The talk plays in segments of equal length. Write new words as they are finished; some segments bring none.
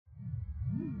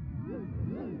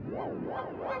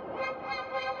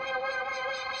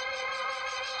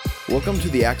Welcome to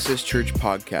the Access Church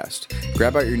podcast.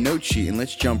 Grab out your note sheet and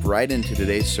let's jump right into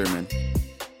today's sermon.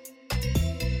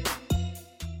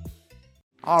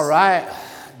 All right,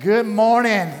 good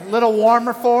morning. A little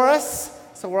warmer for us,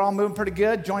 so we're all moving pretty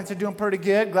good. Joints are doing pretty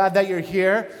good. Glad that you're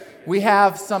here. We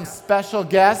have some special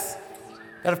guests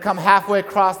that have come halfway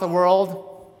across the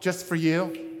world just for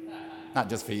you. Not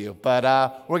just for you,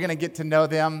 but we're going to get to know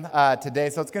them today.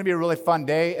 So it's going to be a really fun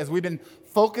day as we've been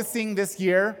focusing this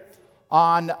year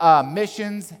on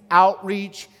missions,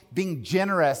 outreach, being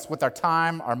generous with our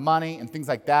time, our money, and things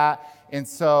like that. And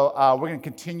so we're going to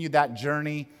continue that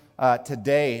journey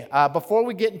today. Before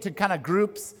we get into kind of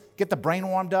groups, get the brain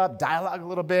warmed up, dialogue a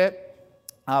little bit,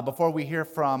 before we hear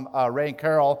from Ray and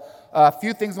Carol, a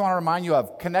few things I want to remind you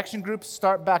of. Connection groups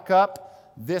start back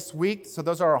up this week. So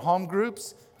those are our home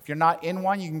groups. If you're not in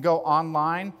one, you can go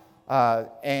online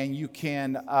and you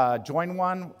can join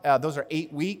one. Those are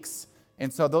 8 weeks.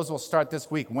 And so those will start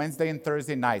this week, Wednesday and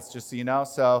Thursday nights, just so you know.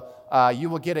 So you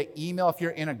will get an email if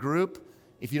you're in a group.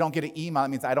 If you don't get an email, it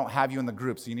means I don't have you in the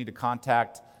group, so you need to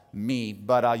contact me.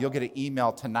 But you'll get an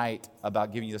email tonight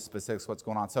about giving you the specifics of what's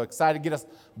going on. So excited to get us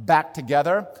back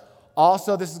together.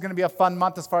 Also, this is going to be a fun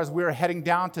month as far as we're heading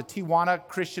down to Tijuana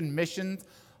Christian Missions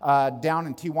down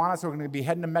in Tijuana. So we're going to be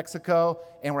heading to Mexico,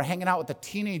 and we're hanging out with the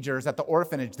teenagers at the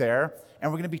orphanage there,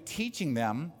 and we're going to be teaching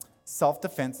them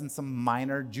self-defense and some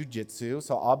minor jiu-jitsu.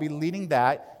 So I'll be leading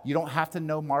that. You don't have to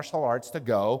know martial arts to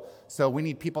go. So we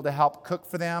need people to help cook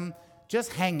for them.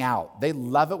 Just hang out. They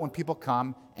love it when people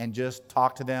come and just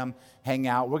talk to them, hang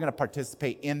out. We're going to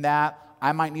participate in that.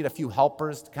 I might need a few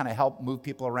helpers to kind of help move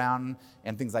people around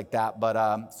and things like that.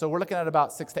 But so we're looking at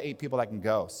about 6 to 8 people that can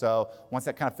go. So once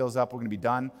that kind of fills up, we're going to be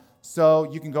done. So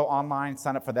you can go online,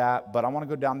 sign up for that. But I want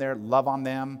to go down there, love on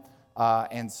them.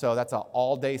 And so that's an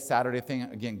all-day Saturday thing.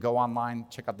 Again, go online,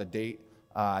 check out the date.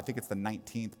 I think it's the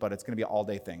 19th, but it's going to be an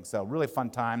all-day thing. So really fun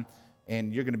time,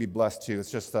 and you're going to be blessed too. It's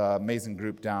just an amazing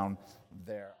group down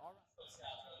there.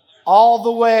 All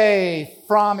the way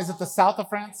from, is it the south of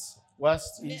France?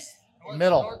 West, east,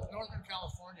 middle? Northern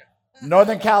California.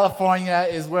 Northern California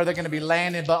is where they're going to be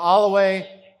landing, but all the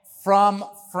way from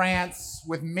France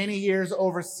with many years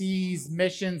overseas,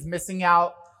 missions, missing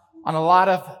out on a lot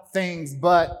of things,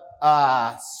 but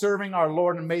serving our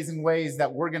Lord in amazing ways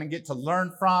that we're going to get to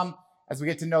learn from as we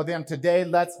get to know them today.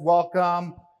 Let's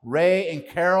welcome Ray and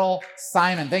Carol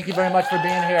Simon. Thank you very much for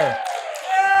being here.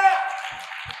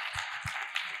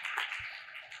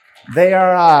 They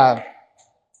are,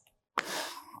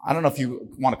 I don't know if you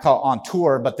want to call it on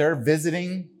tour, but they're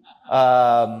visiting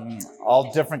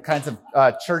all different kinds of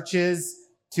churches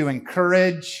to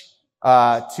encourage,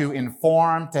 to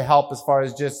inform, to help as far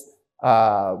as just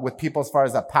with people as far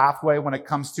as a pathway when it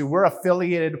comes to, we're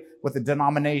affiliated with a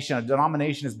denomination. A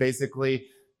denomination is basically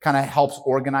kind of helps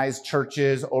organize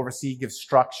churches, oversee, give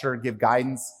structure, give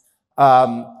guidance.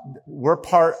 We're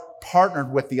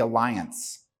partnered with the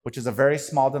Alliance, which is a very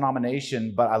small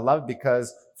denomination, but I love it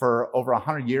because for over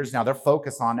 100 years now, they're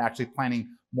focused on actually planting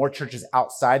more churches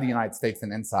outside the United States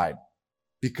than inside.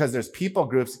 Because there's people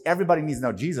groups, everybody needs to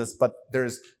know Jesus, but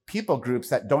there's people groups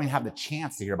that don't even have the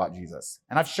chance to hear about Jesus.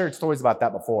 And I've shared stories about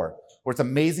that before, where it's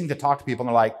amazing to talk to people and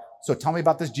they're like, so tell me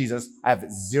about this Jesus. I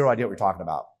have zero idea what you're talking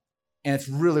about. And it's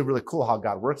really, really cool how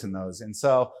God works in those. And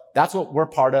so that's what we're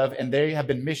part of. And they have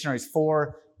been missionaries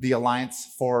for the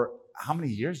Alliance for how many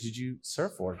years did you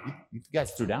serve for? You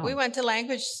guys threw down. We went to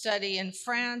language study in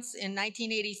France in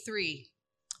 1983.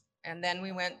 And then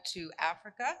we went to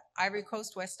Africa, Ivory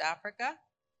Coast, West Africa.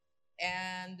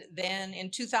 And then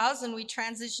in 2000, we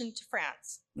transitioned to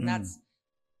France. And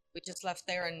we just left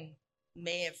there in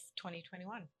May of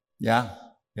 2021. Yeah.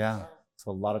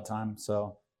 So a lot of time.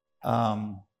 So,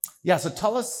 so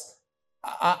tell us,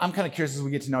 I'm kind of curious as we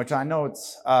get to know each other. I know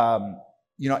it's, and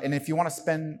if you want to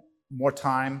spend more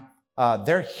time,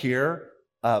 they're here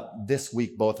this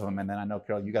week, both of them. And then I know,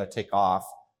 Carol, you got to take off.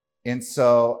 And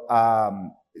so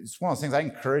it's one of those things I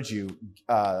encourage you.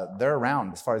 They're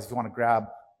around as far as if you want to grab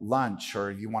lunch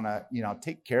or if you want to,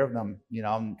 take care of them,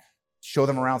 and show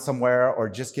them around somewhere or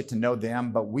just get to know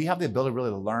them. But we have the ability really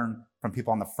to learn from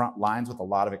people on the front lines with a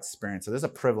lot of experience. So this is a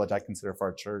privilege I consider for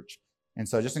our church. And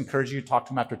so I just encourage you to talk to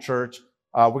them after church.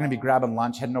 We're going to be grabbing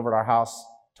lunch, heading over to our house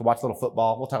to watch a little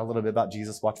football. We'll talk a little bit about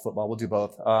Jesus, watch football. We'll do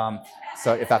both.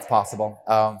 So if that's possible,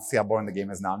 see how boring the game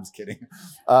is now. I'm just kidding.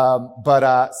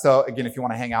 So again, if you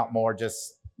want to hang out more,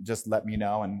 just let me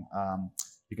know and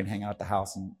you can hang out at the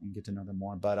house and get to know them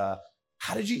more. But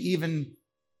how did you even,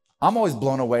 I'm always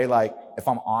blown away. Like, if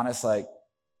I'm honest, like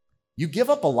you give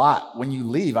up a lot when you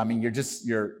leave. I mean,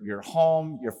 you're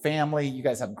home, your family, you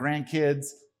guys have grandkids.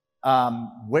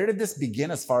 Where did this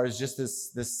begin as far as just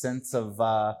this sense of,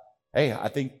 hey, I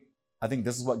think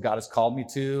this is what God has called me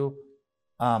to?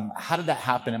 How did that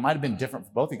happen? It might have been different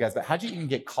for both of you guys, but how did you even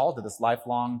get called to this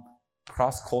lifelong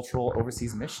cross-cultural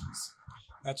overseas missions?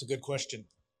 That's a good question.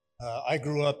 I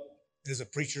grew up as a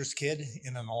preacher's kid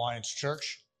in an Alliance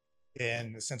church.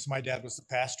 And since my dad was the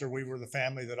pastor, we were the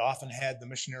family that often had the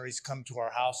missionaries come to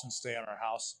our house and stay in our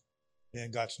house,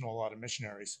 and got to know a lot of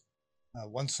missionaries.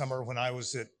 One summer when I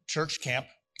was at church camp,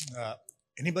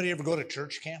 anybody ever go to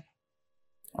church camp?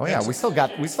 Oh yeah, we still got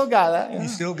that. Yeah. You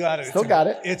still got it. Got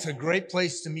it. It's a great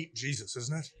place to meet Jesus,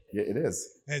 isn't it? Yeah, it is.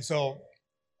 And so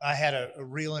I had a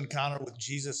real encounter with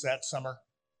Jesus that summer.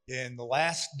 And the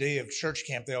last day of church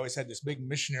camp, they always had this big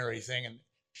missionary thing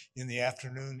in the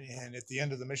afternoon. And at the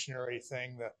end of the missionary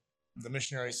thing, the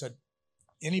missionary said,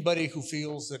 anybody who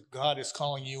feels that God is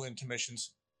calling you into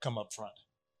missions, come up front.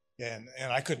 And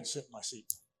I couldn't sit in my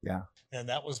seat. Yeah. And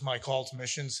that was my call to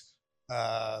missions.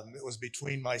 It was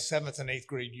between my 7th and 8th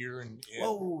grade year in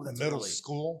middle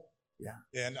school. Yeah.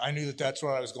 And I knew that that's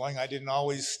where I was going. I didn't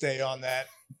always stay on that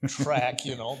track,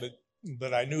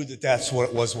 but I knew that that's what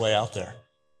it was way out there.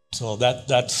 So that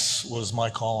was my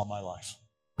call on my life.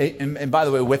 And by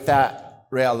the way, with that,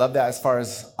 Ray, I love that as far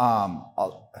as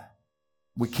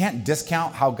we can't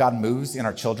discount how God moves in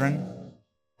our children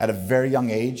at a very young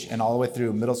age and all the way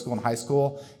through middle school and high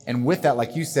school. And with that,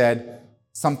 like you said,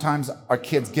 sometimes our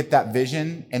kids get that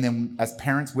vision, and then as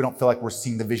parents, we don't feel like we're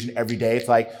seeing the vision every day. It's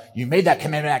like, you made that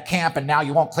commitment at camp, and now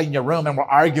you won't clean your room, and we're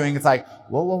arguing. It's like,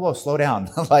 whoa, slow down.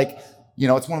 It's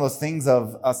one of those things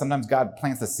of sometimes God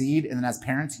plants a seed, and then as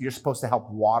parents, you're supposed to help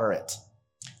water it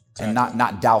and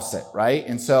not douse it, right?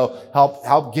 And so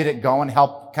help get it going,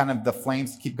 help kind of the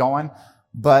flames keep going.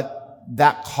 But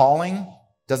that calling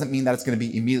doesn't mean that it's going to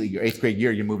be immediately your 8th grade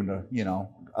year, you're moving to,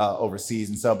 overseas.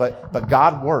 And so, but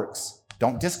God works.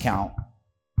 Don't discount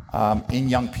in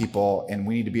young people, and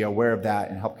we need to be aware of that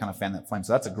and help kind of fan that flame.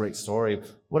 So that's a great story.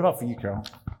 What about for you, Carol?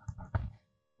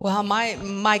 Well,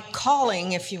 my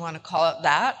calling, if you want to call it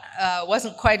that,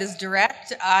 wasn't quite as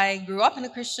direct. I grew up in a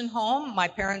Christian home. My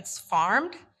parents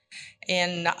farmed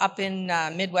up in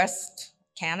Midwest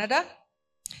Canada,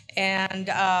 and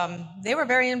they were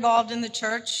very involved in the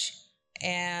church,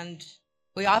 and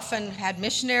we often had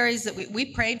missionaries that we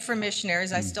prayed for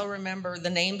missionaries. I still remember the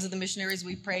names of the missionaries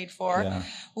we prayed for. Yeah.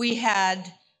 We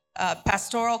had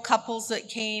pastoral couples that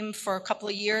came for a couple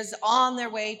of years on their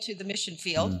way to the mission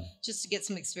field just to get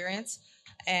some experience.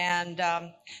 And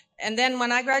then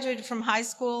when I graduated from high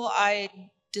school, I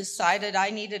decided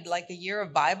I needed like a year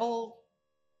of Bible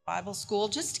school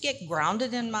just to get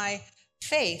grounded in my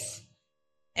faith.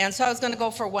 And so I was going to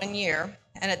go for 1 year.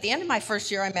 And at the end of my first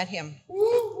year, I met him.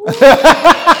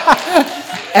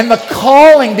 And the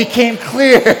calling became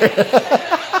clear.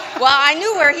 Well, I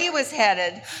knew where he was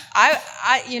headed.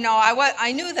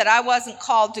 I knew that I wasn't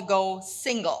called to go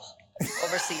single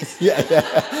overseas. Yeah.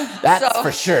 That's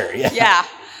for sure. Yeah. Yeah.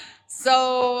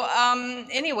 So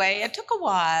anyway, it took a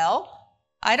while.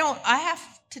 I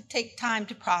have to take time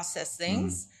to process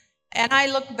things. And I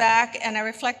looked back and I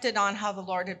reflected on how the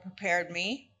Lord had prepared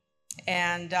me.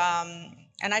 And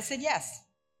I said yes.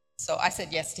 So I said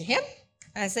yes to him,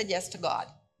 and I said yes to God.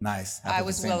 Nice. I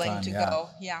was willing to go.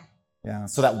 Yeah. Yeah.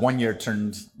 So that 1 year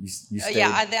turned, you stayed.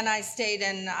 Then I stayed,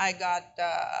 and I got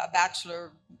a Bachelor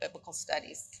of Biblical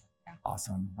Studies. Yeah.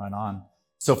 Awesome. Right on.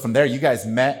 So from there, you guys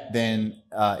met then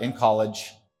in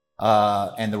college,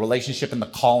 and the relationship and the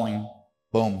calling,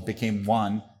 boom, became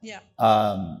one. Yeah.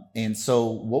 And so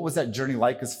what was that journey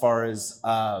like as far as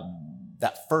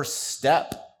that first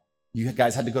step? You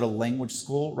guys had to go to language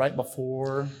school right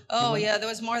before? Oh, yeah, there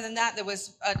was more than that. There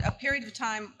was a period of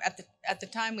time, at the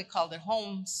time we called it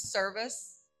home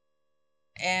service,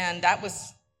 and that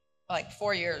was like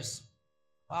 4 years.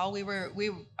 Well,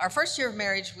 our first year of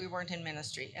marriage, we weren't in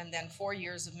ministry, and then 4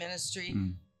 years of ministry,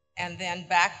 and then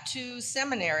back to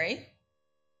seminary,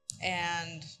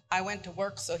 and I went to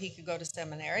work so he could go to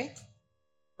seminary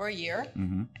for a year,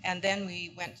 and then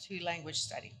we went to language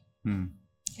study.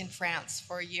 In France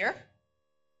for a year,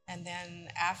 and then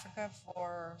Africa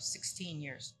for 16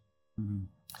 years.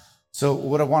 So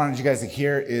what I wanted you guys to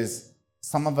hear is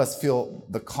some of us feel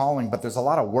the calling, but there's a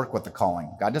lot of work with the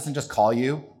calling. God doesn't just call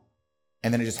you,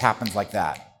 and then it just happens like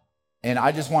that. And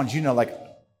I just wanted you to know,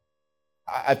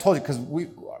 I told you, because we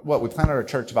planted our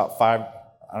church about 5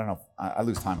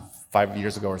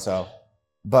 years ago or so.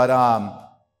 But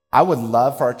I would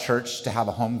love for our church to have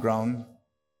a homegrown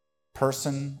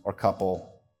person or couple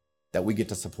that we get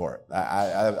to support.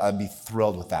 I'd be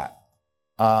thrilled with that.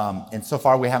 And so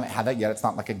far we haven't had that yet. It's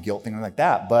not like a guilt thing or like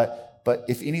that. But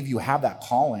if any of you have that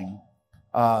calling,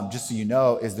 just so you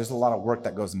know, is there's a lot of work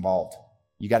that goes involved.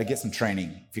 You got to get some training.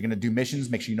 If you're going to do missions,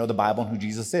 make sure you know the Bible and who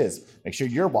Jesus is. Make sure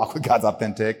your walk with God's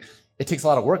authentic. It takes a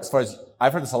lot of work. As far as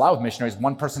I've heard this a lot with missionaries,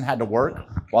 one person had to work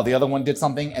while the other one did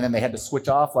something, and then they had to switch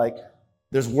off. Like,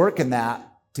 there's work in that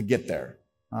to get there.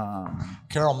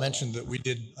 Carol mentioned that we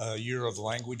did a year of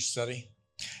language study.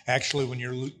 Actually, when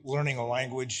you're learning a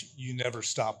language, you never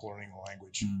stop learning a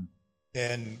language.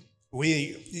 And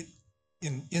we,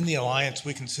 in the Alliance,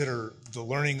 we consider the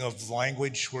learning of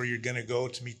language where you're going to go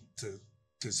to meet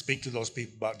to speak to those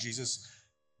people about Jesus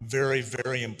very,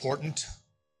 very important.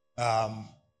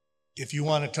 If you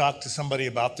want to talk to somebody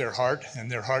about their heart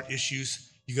and their heart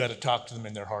issues, you got to talk to them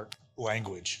in their heart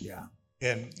language. Yeah.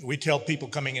 And we tell people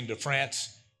coming into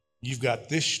France, you've got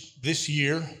this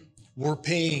year, we're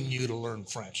paying you to learn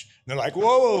French. And they're like,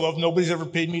 whoa, nobody's ever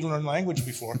paid me to learn language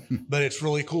before. But it's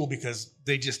really cool because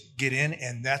they just get in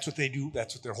and that's what they do.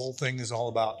 That's what their whole thing is all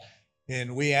about.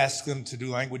 And we ask them to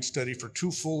do language study for 2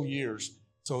 full years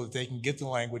so that they can get the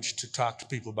language to talk to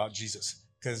people about Jesus.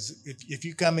 Because if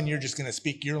you come and you're just going to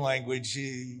speak your language,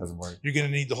 doesn't work. You're going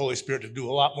to need the Holy Spirit to do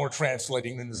a lot more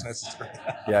translating than is necessary.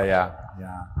 Yeah.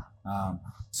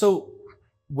 So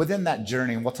within that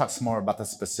journey, and we'll talk some more about the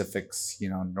specifics,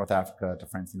 North Africa to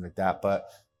France, things like that.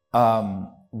 But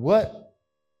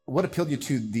what appealed you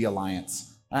to the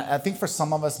Alliance? I think for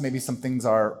some of us, maybe some things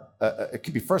are, it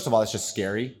could be, first of all, it's just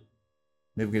scary.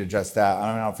 Maybe we could address that. I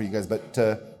don't know for you guys, but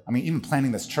even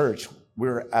planning this church, we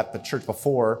were at the church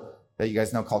before that you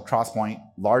guys know called Crosspoint,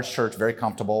 large church, very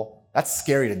comfortable. That's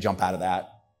scary to jump out of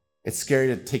that. It's scary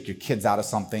to take your kids out of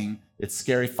something. It's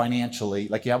scary financially.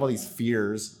 Like, you have all these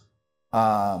fears.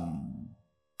 And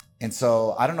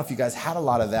so I don't know if you guys had a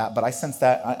lot of that, but I sense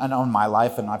that, I know in my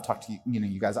life, and I've talked to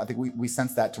you guys, I think we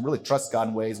sense that to really trust God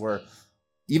in ways where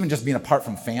even just being apart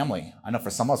from family, I know for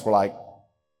some of us,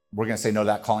 we're going to say no to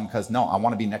that calling because no, I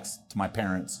want to be next to my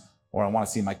parents or I want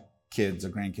to see my kids or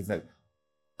grandkids.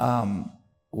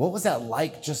 What was that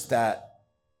like, just that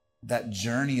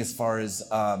journey as far as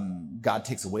God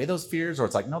takes away those fears, or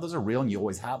it's like, no, those are real and you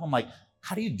always have them? Like,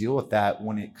 how do you deal with that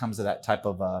when it comes to that type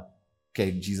of,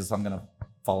 okay, Jesus, I'm going to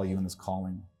follow you in this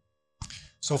calling?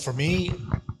 So for me,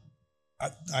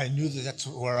 I knew that that's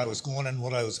where I was going and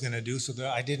what I was going to do, so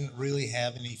that I didn't really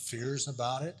have any fears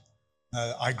about it.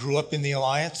 I grew up in the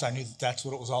Alliance. I knew that that's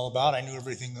what it was all about. I knew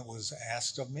everything that was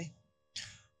asked of me.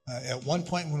 At one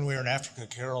point when we were in Africa,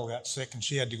 Carol got sick and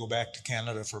she had to go back to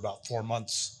Canada for about 4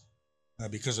 months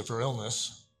because of her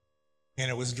illness.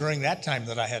 And it was during that time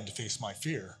that I had to face my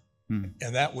fear. And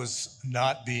that was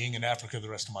not being in Africa the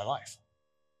rest of my life.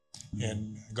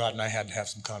 And God and I had to have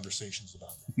some conversations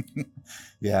about that.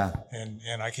 Yeah.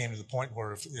 And I came to the point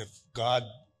where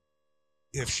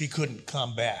if she couldn't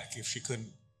come back, if she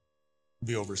couldn't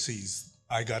be overseas,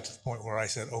 I got to the point where I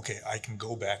said, okay, I can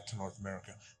go back to North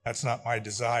America. That's not my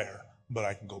desire, but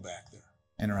I can go back there.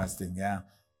 Interesting, yeah.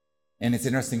 And it's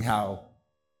interesting how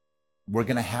we're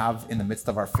going to have, in the midst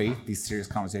of our faith, these serious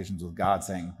conversations with God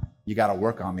saying, you got to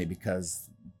work on me, because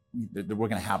we're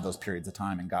going to have those periods of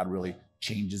time and God really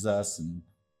changes us and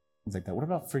things like that. What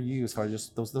about for you, as far as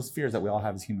just those fears that we all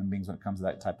have as human beings when it comes to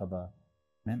that type of a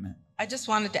commitment? I just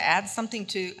wanted to add something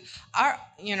to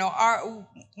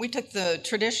we took the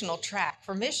traditional track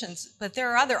for missions, but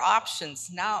there are other options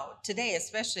now, today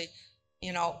especially,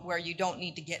 where you don't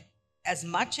need to get as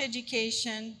much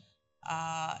education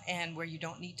and where you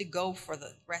don't need to go for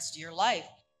the rest of your life.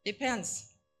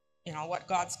 Depends, what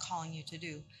God's calling you to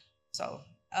do. So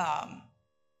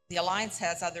the Alliance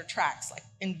has other tracks, like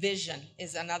Envision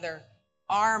is another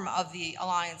arm of the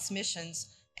Alliance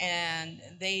missions, and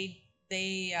they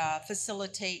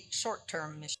facilitate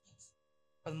short-term missions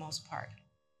for the most part.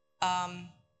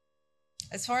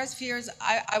 As far as fears,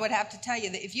 I would have to tell you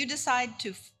that if you decide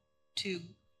to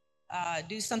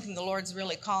do something the Lord's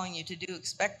really calling you to do,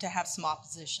 expect to have some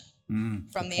opposition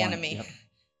from the enemy,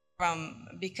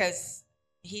 because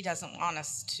He doesn't want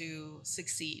us to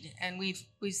succeed, and we've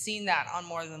seen that on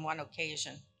more than one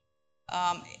occasion.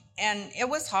 And it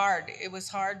was hard. It was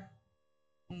hard.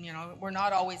 We're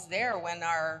not always there when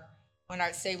our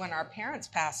parents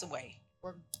pass away.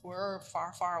 We're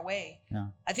far, far away. Yeah.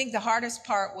 I think the hardest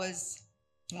part was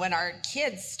when our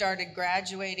kids started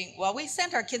graduating. Well, we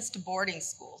sent our kids to boarding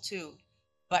school too,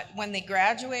 but when they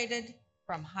graduated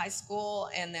from high school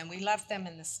and then we left them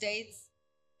in the States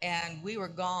and we were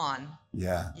gone.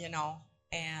 Yeah.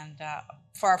 And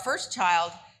for our first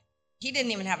child, he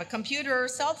didn't even have a computer or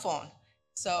cell phone.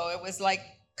 So it was like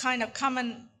kind of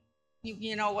coming,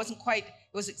 it wasn't quite,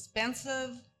 it was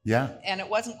expensive. Yeah. And it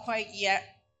wasn't quite yet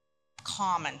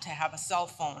common to have a cell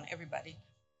phone, everybody.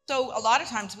 So a lot of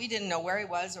times we didn't know where he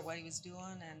was or what he was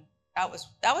doing. that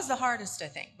was the hardest, I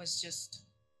think, was just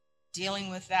dealing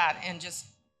with that and just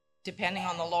depending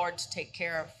on the Lord to take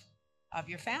care of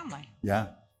your family. Yeah.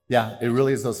 Yeah, it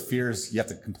really is those fears. You have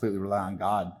to completely rely on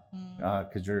God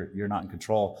because you're not in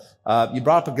control. You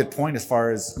brought up a good point as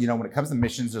far as, when it comes to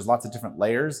missions, there's lots of different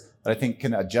layers that I think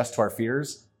can adjust to our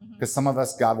fears. Because some of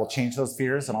us, God will change those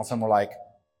fears, and all of a sudden we're like,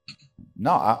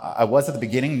 no, I was at the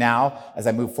beginning. Now, as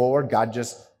I move forward, God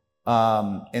just...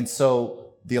 and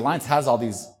so the Alliance has all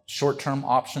these short-term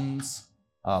options,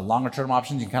 longer-term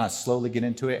options. You can kind of slowly get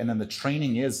into it. And then the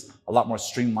training is a lot more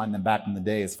streamlined than back in the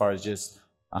day as far as just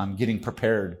getting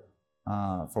prepared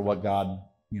for what God,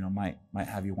 might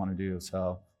have you want to do.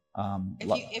 So,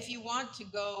 if you want to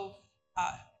go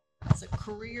as a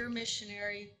career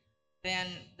missionary, then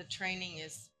the training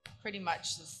is pretty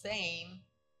much the same.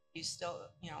 You still,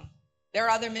 there are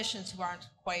other missions who aren't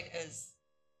quite as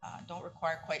don't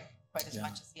require quite as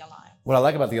much as the Alliance. What I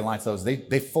like about the Alliance, though, is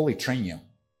they fully train you.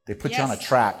 They put you on a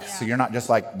track, so you're not just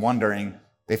like wondering.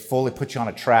 They fully put you on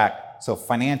a track. So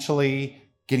financially,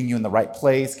 getting you in the right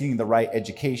place, getting the right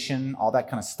education, all that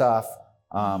kind of stuff.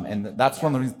 And that's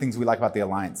one of the things we like about the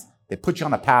Alliance. They put you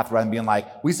on a path rather than being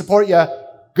like, we support you,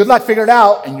 good luck, figure it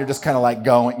out. And you're just kind of like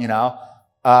going,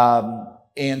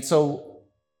 And so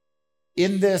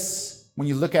in this, when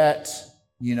you look at,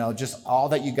 just all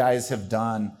that you guys have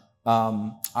done,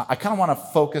 I kind of want to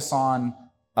focus on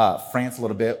France a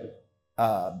little bit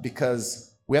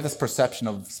because we have this perception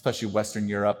of, especially Western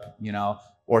Europe,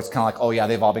 or it's kind of like, oh yeah,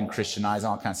 they've all been Christianized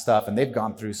and all kind of stuff. And they've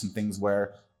gone through some things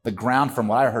where the ground, from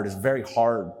what I heard, is very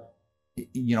hard,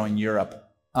 in Europe.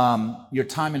 Your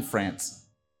time in France,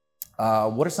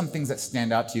 what are some things that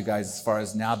stand out to you guys as far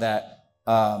as now that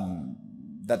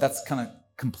that's kind of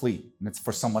complete and it's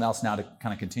for someone else now to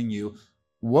kind of continue?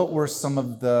 What were some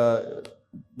of the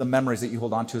memories that you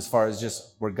hold on to as far as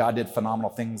just where God did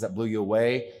phenomenal things that blew you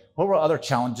away? What were other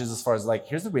challenges as far as like,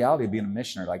 here's the reality of being a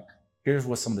missionary, like, here's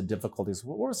what some of the difficulties.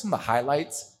 What were some of the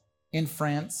highlights in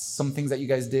France? Some things that you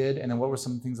guys did, and then what were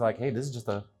some things like, hey, this is just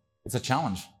it's a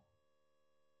challenge.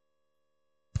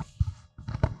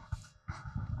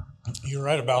 You're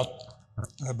right about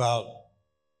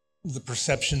the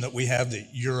perception that we have that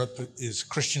Europe is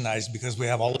Christianized because we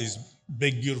have all these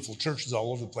big, beautiful churches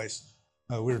all over the place.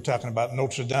 We were talking about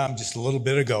Notre Dame just a little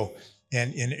bit ago,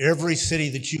 and in every city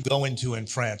that you go into in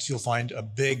France, you'll find a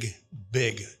big,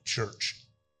 big church.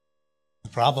 The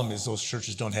problem is those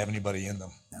churches don't have anybody in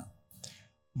them. No.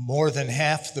 More than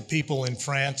half the people in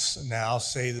France now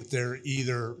say that they're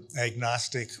either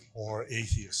agnostic or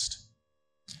atheist.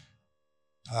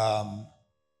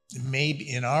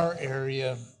 Maybe in our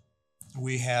area,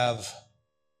 we have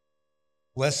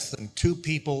less than 2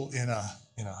 people in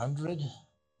 100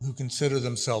 who consider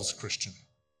themselves Christian.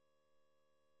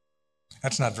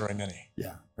 That's not very many.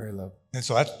 Yeah, very low. And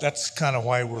so that's kind of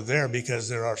why we're there, because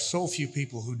there are so few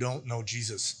people who don't know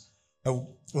Jesus.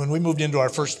 When we moved into our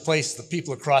first place, the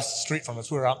people across the street from us,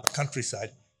 we were out in the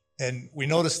countryside, and we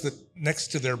noticed that next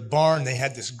to their barn, they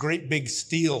had this great big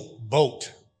steel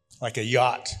boat, like a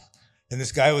yacht. And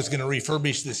this guy was going to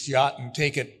refurbish this yacht and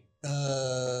take it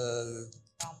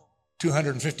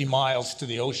 250 miles to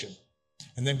the ocean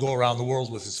and then go around the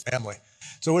world with his family.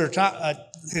 So we were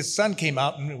his son came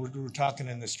out and we were talking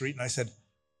in the street, and I said,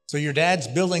 so your dad's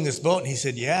building this boat? And he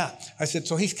said, yeah. I said,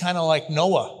 so he's kind of like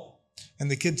Noah. And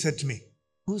the kid said to me,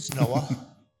 who's Noah?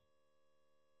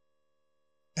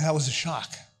 And that was a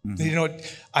shock. Mm-hmm.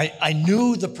 I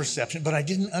knew the perception, but I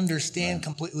didn't understand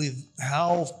completely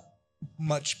how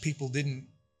much people didn't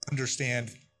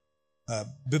understand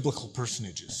biblical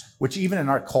personages. Which even in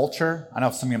our culture, I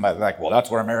know some of you might be like, well, that's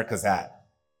where America's at.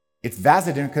 It's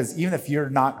vastly different because even if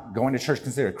you're not going to church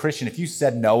considered a Christian, if you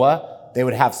said Noah, they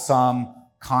would have some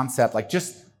concept, like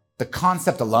just the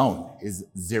concept alone is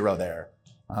zero there.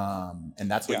 And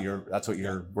that's what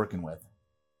you're working with.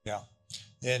 Yeah.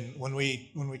 And when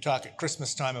we talk at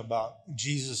Christmas time about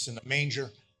Jesus in the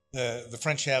manger, the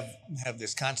French have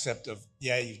this concept of,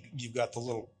 you've got the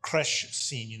little creche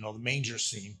scene, the manger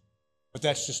scene, but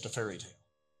that's just a fairy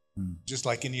tale. Just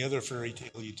like any other fairy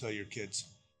tale you tell your kids.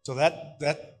 So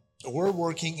that we're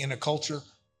working in a culture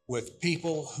with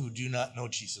people who do not know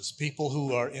Jesus, people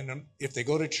who are if they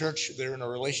go to church, they're in a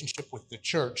relationship with the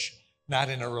church, not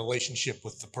in a relationship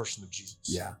with the person of Jesus.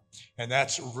 Yeah. And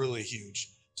that's really huge.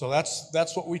 So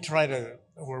that's what we try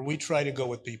to go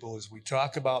with people is we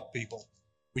talk about people.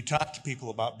 We talk to people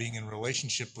about being in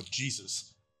relationship with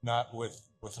Jesus, not with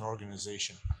an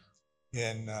organization.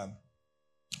 And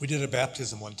we did a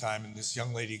baptism one time, and this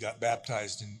young lady got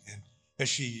baptized, and as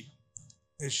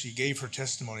she gave her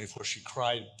testimony, of course, she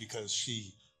cried because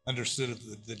she understood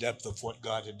the depth of what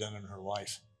God had done in her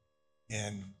life.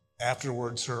 And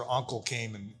afterwards, her uncle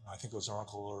came, and I think it was her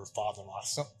uncle or her father-in-law,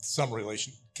 some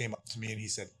relation came up to me, and he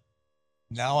said,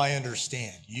 "Now I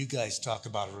understand. You guys talk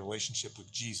about a relationship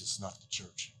with Jesus, not the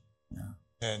church." Yeah.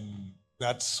 And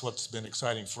that's what's been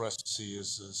exciting for us to see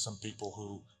is some people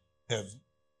who have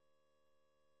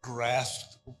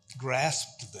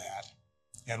grasped that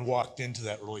and walked into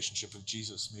that relationship with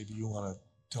Jesus. Maybe you want to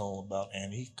tell about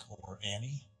Annie or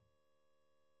Annie?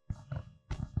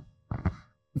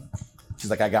 She's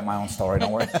like, I got my own story,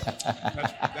 don't worry.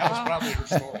 That was probably her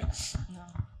story.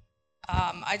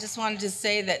 I just wanted to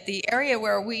say that the area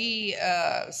where we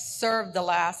served the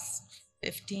last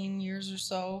 15 years or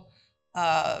so,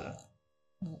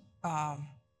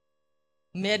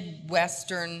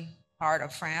 Midwestern part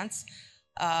of France,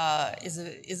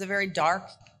 is a very dark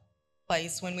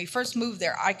place. When we first moved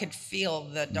there, I could feel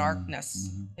the darkness.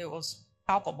 It was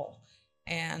palpable.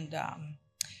 And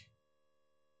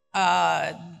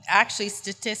actually,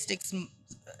 statistics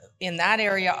in that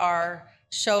area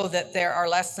show that there are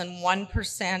less than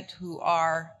 1% who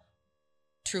are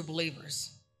true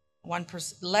believers.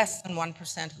 1%, less than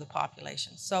 1% of the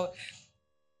population. So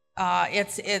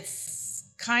it's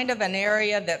kind of an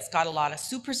area that's got a lot of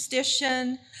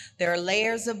superstition. There are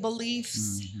layers of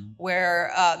beliefs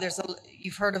where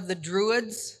you've heard of the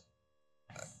Druids.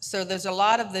 So there's a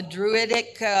lot of the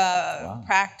Druidic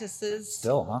practices.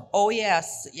 Still, huh? Oh,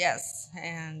 yes.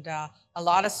 And a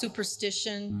lot of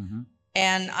superstition.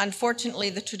 And unfortunately,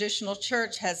 the traditional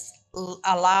church has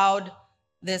allowed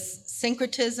this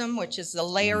syncretism, which is the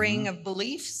layering of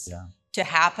beliefs, to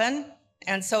happen.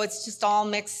 And so it's just all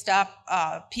mixed up.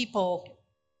 People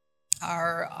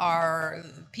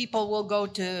will go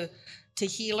to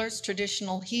healers,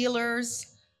 traditional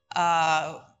healers,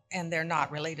 and they're not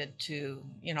related to,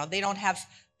 they don't have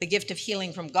the gift of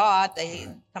healing from God. It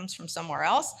comes from somewhere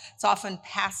else. It's often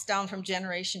passed down from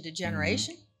generation to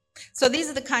generation. So these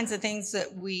are the kinds of things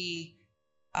that we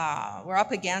were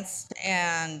up against,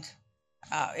 and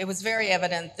it was very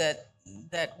evident that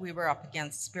we were up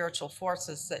against spiritual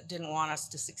forces that didn't want us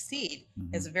to succeed.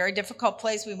 It's a very difficult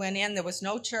place. We went in, there was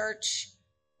no church.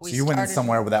 So you went in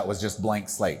somewhere where that was just blank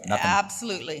slate, nothing?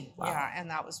 Absolutely, yeah. And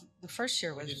that was, the first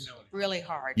year was really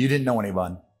hard. You didn't know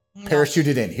anyone. No.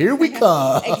 Parachuted in, here we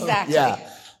come. Exactly. Yeah.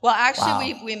 Well,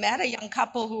 actually, we met a young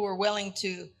couple who were willing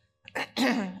to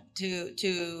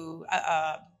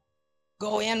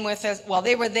go in with us. Well,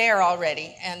 they were there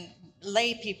already, and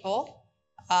lay people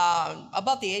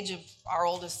about the age of our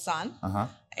oldest son,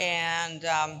 and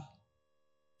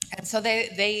so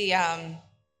they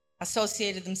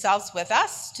associated themselves with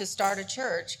us to start a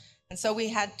church, and so we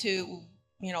had to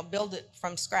build it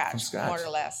from scratch, more or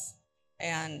less.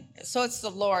 And so it's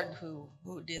the Lord who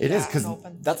did that. It is, because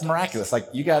that's miraculous. Like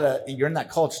you're in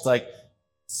that culture. It's like,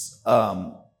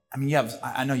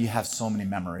 I know you have so many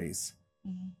memories,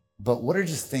 but what are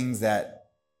just things that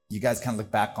you guys kind of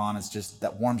look back on as just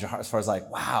that warms your heart as far as like,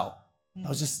 wow, that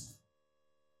was just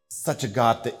such a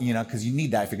God that, because you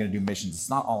need that if you're going to do missions. It's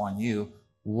not all on you.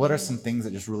 What are some things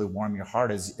that just really warm your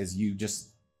heart as you just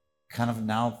kind of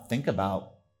now think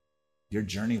about your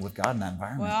journey with God in that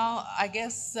environment? Well, I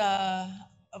guess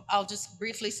I'll just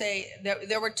briefly say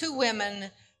there were two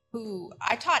women who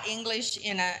I taught English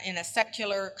in a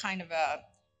secular kind of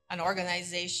an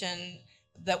organization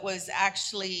that was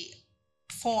actually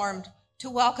formed to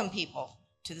welcome people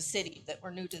to the city that were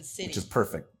new to the city. Which is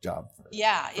perfect job.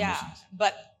 Yeah.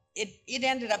 But it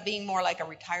ended up being more like a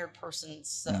retired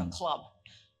person's club.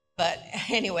 But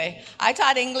anyway, I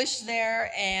taught English there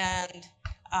and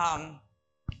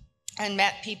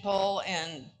met people,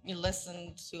 and you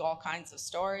listened to all kinds of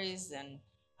stories, and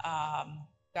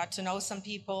got to know some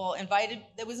people.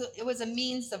 It was a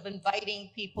means of inviting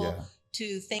people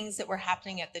to things that were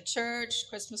happening at the church,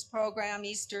 Christmas program,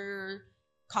 Easter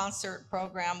concert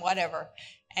program, whatever.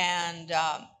 And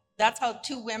that's how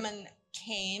two women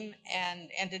came and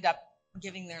ended up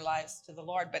giving their lives to the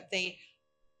Lord. But they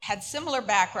had similar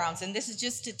backgrounds, and this is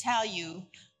just to tell you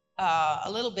a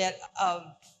little bit of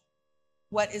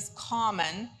what is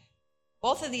common.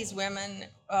 Both of these women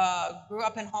grew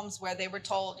up in homes where they were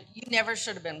told, you never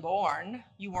should have been born,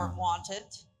 you weren't wanted.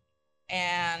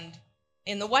 And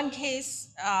in the one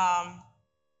case,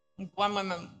 one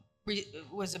woman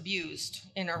was abused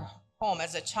in her home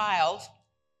as a child.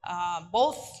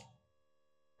 Both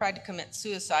tried to commit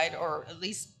suicide, or at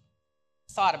least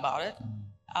thought about it.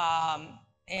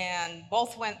 And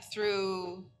both went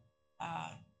through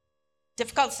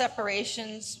difficult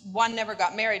separations. One never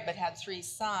got married but had 3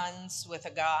 sons with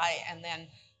a guy, and then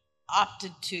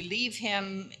opted to leave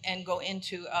him and go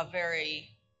into a very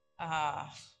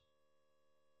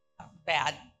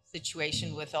bad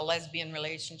situation with a lesbian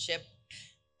relationship.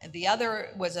 The other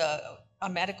was a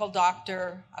medical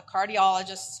doctor, a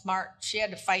cardiologist, smart. She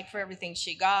had to fight for everything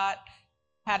she got,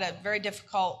 had a very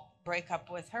difficult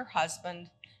breakup with her husband,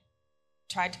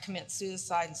 tried to commit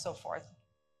suicide and so forth.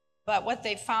 But what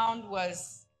they found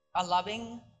was a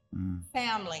loving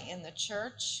family in the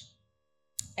church,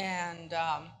 and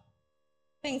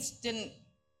things didn't,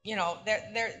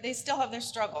 they still have their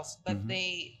struggles, but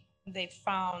they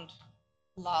found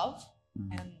love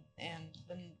and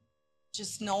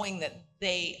just knowing that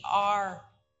they are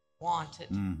wanted,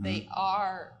 they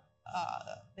are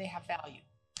they have value.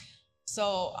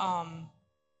 So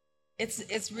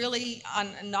it's really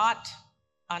not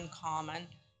uncommon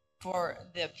for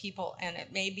the people, and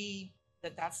it may be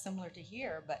that that's similar to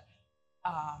here, but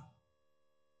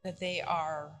that they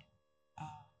are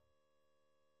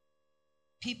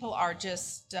people are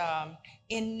just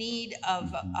in need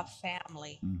of a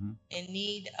family, in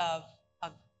need of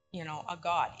a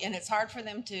God. And it's hard for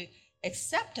them to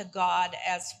accept a God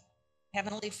as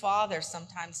Heavenly Father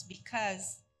sometimes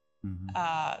because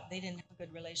they didn't have a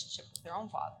good relationship with their own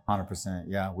father. 100%.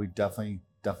 Yeah, we definitely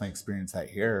experienced that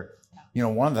here. Yeah.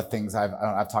 One of the things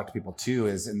I've talked to people too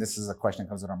is, and this is a question that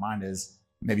comes in our mind, is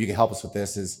maybe you can help us with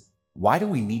this, is why do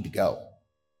we need to go?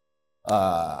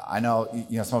 I know,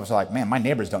 some of us are like, man, my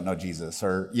neighbors don't know Jesus,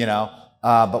 or,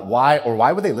 but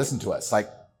why would they listen to us? Like,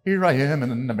 here I am,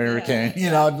 an American,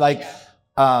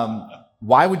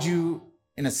 why would you,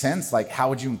 in a sense, like, how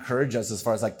would you encourage us as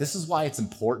far as like, this is why it's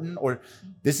important, or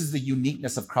this is the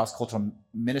uniqueness of cross-cultural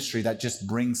ministry that just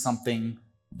brings something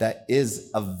that is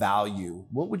of value?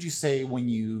 What would you say when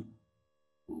you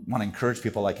want to encourage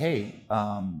people like, hey,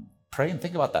 pray and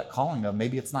think about that calling of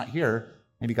maybe it's not here,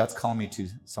 maybe God's calling me to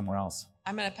somewhere else?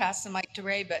 I'm going to pass the mic to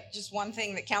Ray, but just one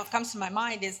thing that comes to my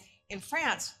mind is in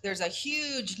France, there's a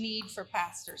huge need for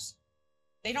pastors.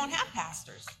 They don't have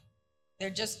pastors.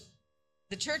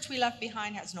 The church we left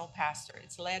behind has no pastor.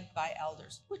 It's led by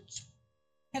elders, which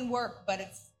can work, but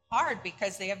it's hard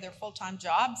because they have their full-time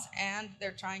jobs and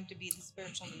they're trying to be the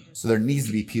spiritual leaders. So there needs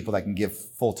to be people that can give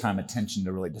full-time attention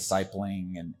to really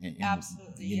discipling and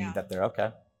absolutely, you need that there.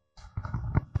 Okay.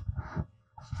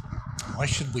 Why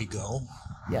should we go?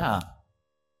 Yeah.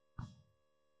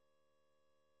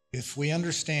 If we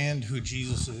understand who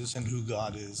Jesus is and who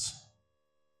God is,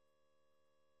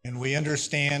 and we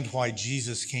understand why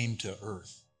Jesus came to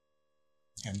earth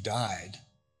and died,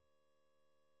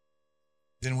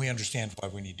 then we understand why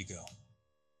we need to go.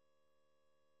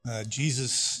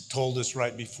 Jesus told us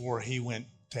right before he went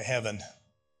to heaven,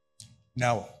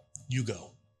 now you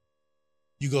go.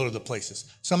 You go to the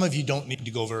places. Some of you don't need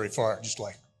to go very far, just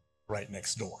like right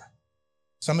next door.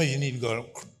 Some of you need to go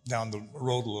down the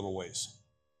road a little ways.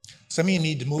 Some of you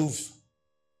need to move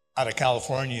out of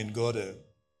California and go to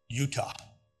Utah.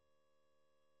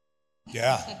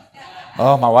 Yeah.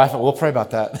 Oh, my wife, we'll pray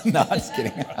about that. No, I'm just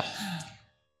kidding.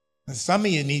 And some of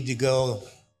you need to go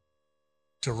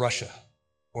to Russia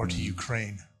or to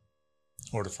Ukraine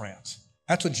or to France.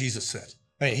 That's what Jesus said.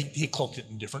 I mean, he cloaked it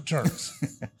in different terms,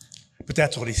 but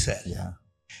that's what he said. Yeah.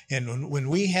 And when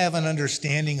we have an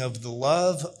understanding of the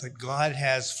love that God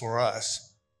has for us,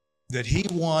 that he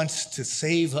wants to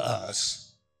save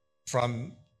us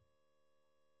from,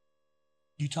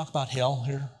 you talk about hell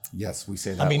here? Yes, we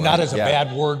say that. I mean, word. not as a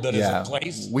bad word, but as a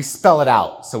place. We spell it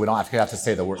out, so we don't have to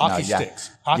say the word. Hockey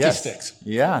sticks. Hockey sticks.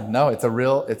 Yeah, no,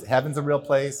 it's heaven's a real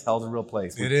place, hell's a real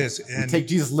place. It is. We take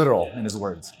Jesus literal in his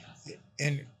words.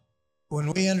 And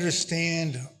when we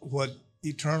understand what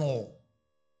eternal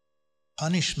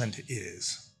punishment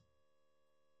is,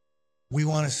 we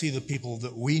want to see the people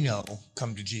that we know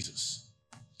come to Jesus.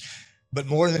 But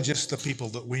more than just the people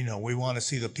that we know, we want to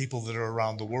see the people that are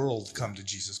around the world come to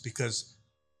Jesus, because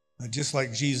just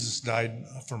like Jesus died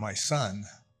for my son,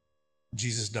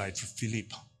 Jesus died for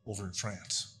Philippe over in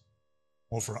France,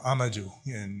 or for Amadou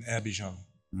in Abidjan,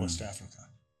 West Africa.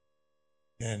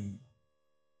 And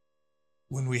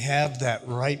when we have that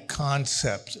right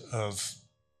concept of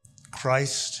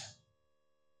Christ,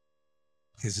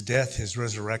 his death, his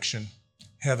resurrection,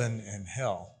 heaven and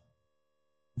hell,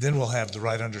 then we'll have the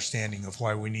right understanding of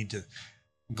why we need to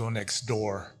go next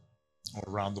door or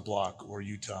around the block or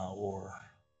Utah or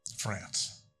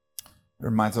France. It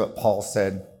reminds me of what Paul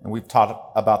said, and we've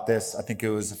taught about this, I think it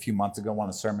was a few months ago, one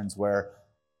of the sermons, where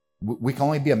we can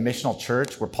only be a missional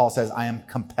church where Paul says, I am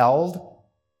compelled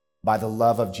by the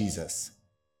love of Jesus.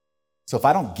 So if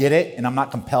I don't get it and I'm not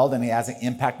compelled and he hasn't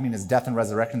impacted me in his death and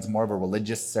resurrection, it's more of a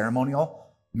religious ceremonial,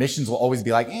 missions will always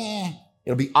be like,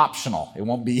 it'll be optional. It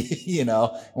won't be, it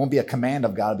won't be a command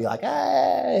of God. It'll be like,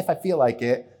 if I feel like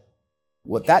it.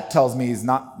 What that tells me is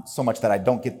not so much that I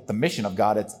don't get the mission of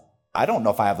God, it's I don't know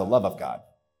if I have the love of God.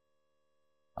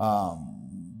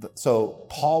 So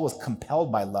Paul was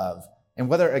compelled by love. And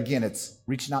whether, again, it's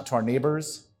reaching out to our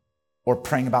neighbors or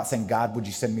praying about saying, God, would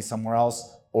you send me somewhere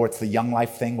else? Or it's the Young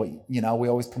Life thing. We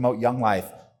always promote Young Life.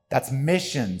 That's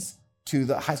missions to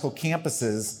the high school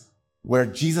campuses where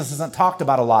Jesus isn't talked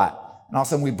about a lot. And all of a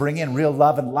sudden we bring in real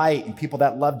love and light and people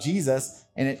that love Jesus,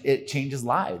 and it changes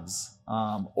lives.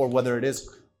 Or whether it is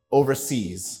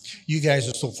overseas. You guys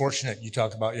are so fortunate. You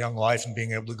talk about Young Life and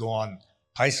being able to go on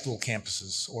high school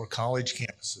campuses or college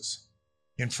campuses.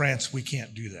 In France, we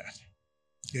can't do that.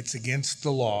 It's against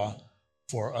the law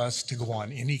for us to go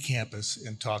on any campus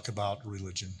and talk about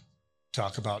religion,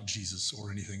 talk about Jesus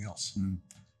or anything else.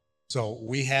 So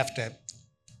we have to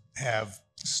have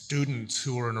students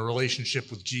who are in a relationship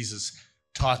with Jesus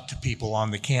talk to people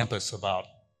on the campus about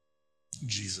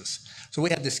Jesus. So we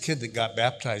had this kid that got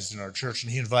baptized in our church,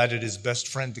 and he invited his best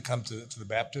friend to come to the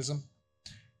baptism.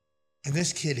 And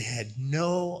this kid had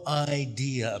no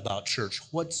idea about church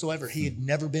whatsoever. He had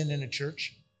never been in a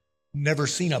church, never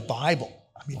seen a Bible.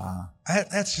 I mean, wow.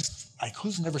 That's just like,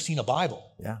 who's never seen a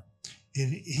Bible? Yeah.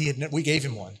 And we gave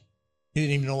him one. He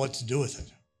didn't even know what to do with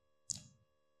it.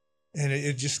 And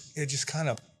it just kind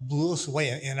of blew us away.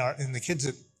 And the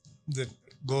kids that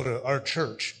go to our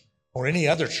church or any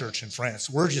other church in France,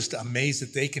 we're just amazed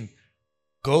that they can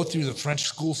go through the French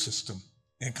school system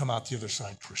and come out the other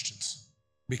side Christians,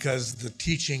 because the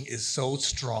teaching is so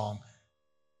strong,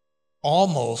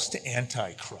 almost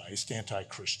anti-Christ,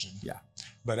 anti-Christian,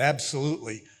 but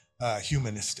absolutely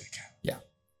humanistic.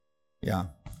 Yeah.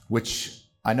 Which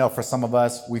I know for some of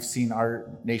us, we've seen our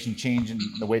nation change in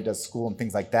the way it does school and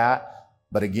things like that.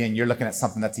 But again, you're looking at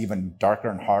something that's even darker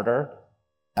and harder.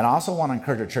 And I also want to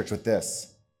encourage our church with this.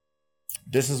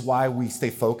 This is why we stay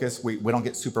focused. We don't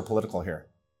get super political here.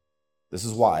 This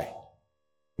is why.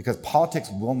 Because politics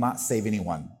will not save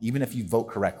anyone, even if you vote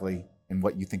correctly in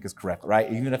what you think is correct,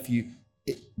 right? Even if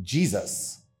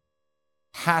Jesus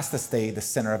has to stay the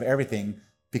center of everything,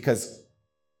 because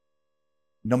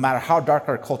no matter how dark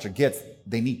our culture gets,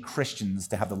 they need Christians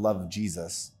to have the love of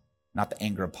Jesus, not the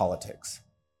anger of politics.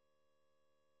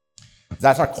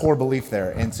 That's our core belief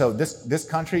there. And so this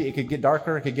country, it could get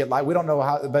darker, it could get light. We don't know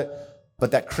how,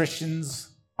 but that Christians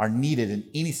are needed in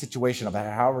any situation, of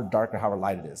however dark or however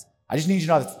light it is. I just need you to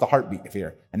know that's the heartbeat of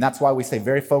here. And that's why we stay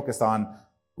very focused on,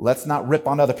 let's not rip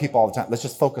on other people all the time. Let's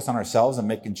just focus on ourselves and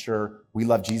making sure we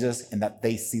love Jesus and that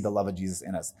they see the love of Jesus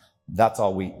in us. That's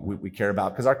all we care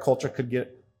about. Because our culture could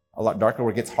get a lot darker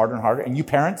where it gets harder and harder. And you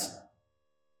parents,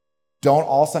 don't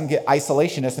all of a sudden get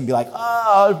isolationist and be like,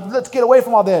 oh, let's get away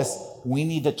from all this. We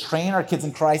need to train our kids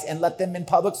in Christ and let them in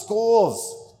public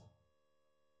schools.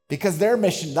 Because their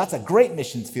mission, that's a great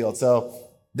missions field. So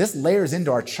this layers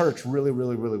into our church really,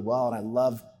 really, really well. And I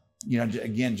love,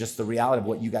 again, just the reality of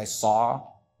what you guys saw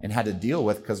and had to deal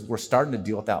with, because we're starting to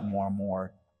deal with that more and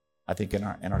more, I think, in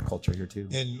our culture here too.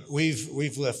 And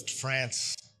we've left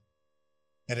France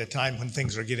at a time when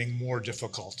things are getting more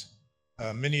difficult.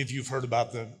 Many of you have heard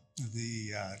about the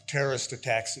terrorist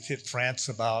attacks that hit France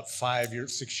about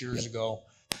 6 years ago.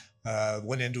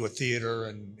 Went into a theater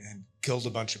and killed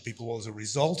a bunch of people. Well, as a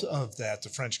result of that, the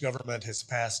French government has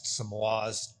passed some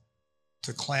laws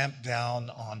to clamp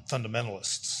down on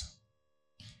fundamentalists.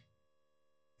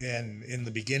 And in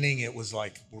the beginning, it was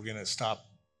like, we're going to stop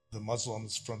the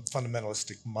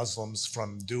fundamentalistic Muslims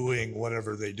from doing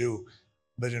whatever they do.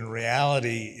 But in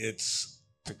reality, it's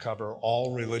to cover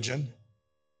all religion.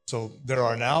 So there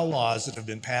are now laws that have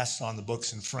been passed on the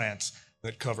books in France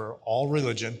that cover all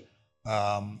religion,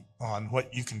 on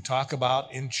what you can talk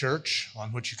about in church,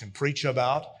 on what you can preach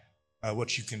about,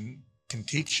 what you can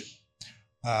teach,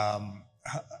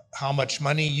 how much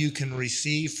money you can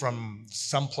receive from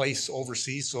someplace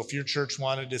overseas. So if your church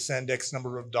wanted to send X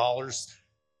number of dollars,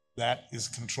 that is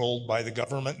controlled by the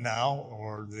government now,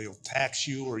 or they'll tax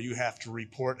you, or you have to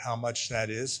report how much that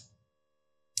is.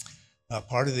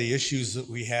 Part of the issues that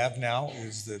we have now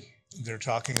is that they're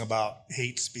talking about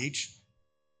hate speech.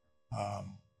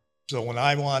 So when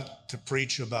I want to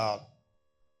preach about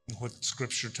what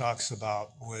Scripture talks about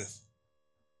with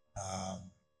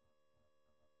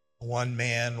one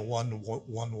man, one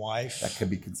wife. That could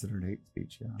be considered hate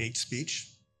speech, yeah. Hate speech.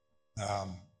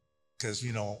 Because,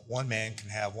 one man can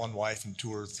have one wife and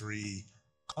 2 or 3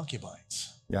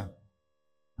 concubines. Yeah.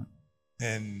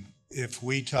 And if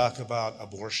we talk about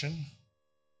abortion,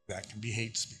 that can be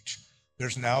hate speech.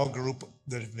 There's now a group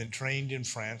that have been trained in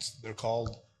France. They're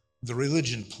called the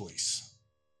Religion Police.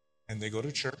 And they go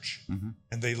to church,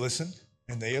 and they listen,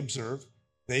 and they observe.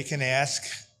 They can ask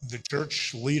the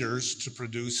church leaders to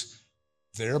produce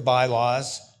their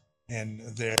bylaws and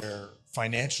their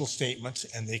financial statements,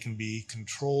 and they can be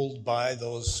controlled by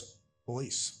those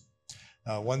police.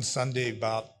 One Sunday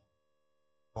about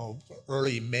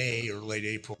early May or late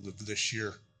April of this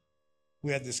year,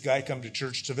 we had this guy come to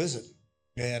church to visit.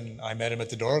 And I met him at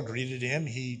the door, greeted him.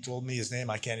 He told me his name.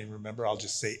 I can't even remember. I'll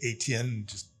just say Etienne,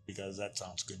 just because that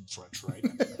sounds good in French, right?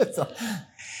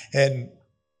 And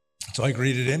so I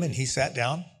greeted him, and he sat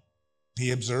down.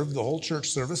 He observed the whole church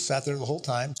service, sat there the whole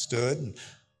time, stood. And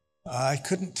I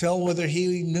couldn't tell whether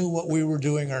he knew what we were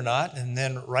doing or not. And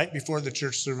then right before the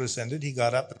church service ended, he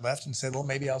got up and left and said, well,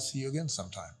 maybe I'll see you again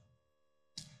sometime.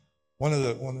 One of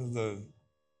the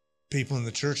people in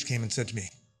the church came and said to me,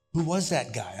 who was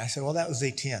that guy? I said, well, that was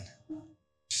Etienne.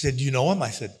 She said, do you know him? I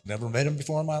said, never met him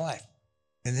before in my life.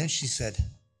 And then she said,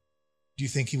 do you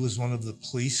think he was one of the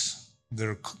police that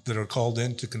are called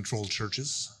in to control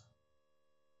churches?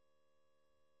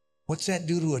 What's that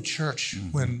do to a church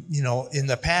when, in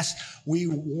the past, we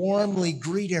warmly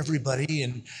greet everybody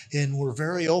and we're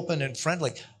very open and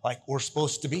friendly, like we're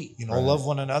supposed to be, love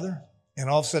one another. And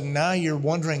all of a sudden now you're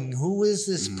wondering, who is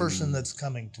this person that's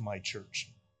coming to my church?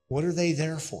 What are they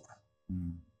there for?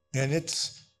 And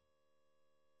it's,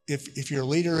 if you're a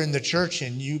leader in the church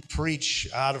and you preach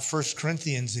out of 1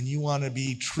 Corinthians and you want to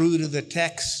be true to the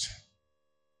text,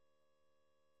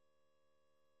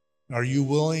 are you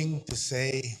willing to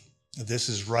say this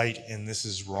is right and this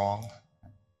is wrong,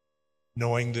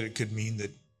 knowing that it could mean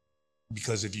that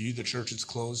because of you, the church is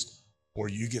closed, or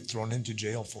you get thrown into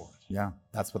jail for it? Yeah,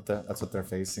 that's what they're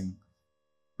facing.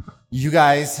 You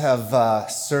guys have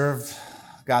served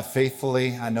God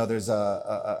faithfully. I know there's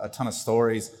a ton of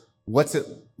stories. What's it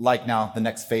like now, the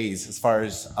next phase, as far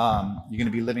as you're going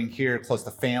to be living here close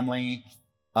to family?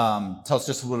 Tell us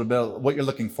just a little bit of what you're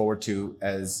looking forward to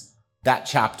as that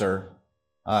chapter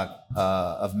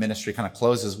of ministry kind of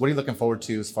closes. What are you looking forward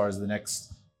to as far as the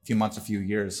next few months or few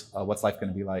years? What's life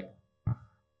going to be like?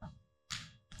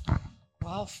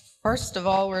 Well, first of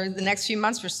all, the next few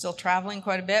months, we're still traveling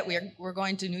quite a bit. We're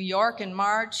going to New York in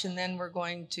March, and then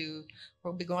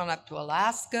we'll be going up to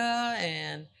Alaska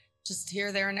and just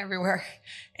here, there, and everywhere.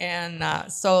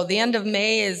 And so the end of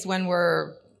May is when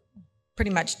we're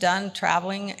pretty much done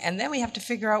traveling, and then we have to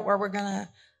figure out where we're gonna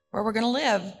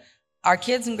live. Our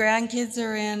kids and grandkids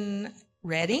are in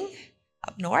Redding,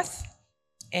 up north,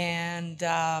 and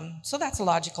so that's a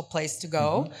logical place to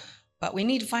go. Mm-hmm. But we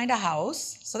need to find a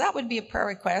house, so that would be a prayer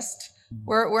request.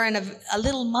 We're in a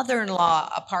little mother-in-law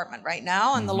apartment right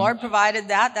now, and the Lord provided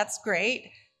that. That's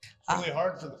great. It's really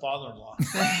hard for the father-in-law.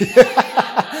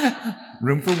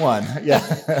 Room for one, yeah.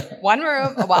 One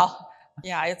room. Well,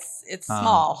 yeah, it's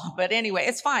small, but anyway,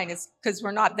 it's fine. It's because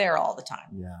we're not there all the time.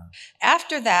 Yeah.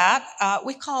 After that,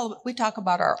 we talk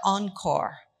about our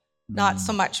encore, not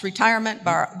so much retirement,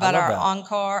 but our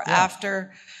encore. Yeah.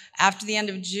 After the end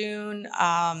of June,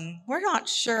 we're not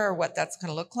sure what that's going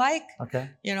to look like. Okay.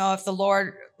 If the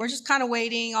Lord, we're just kind of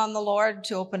waiting on the Lord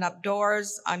to open up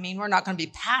doors. I mean, we're not going to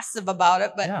be passive about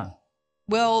it, but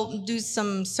we'll do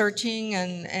some searching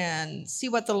and see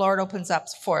what the Lord opens up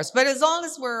for us. But as long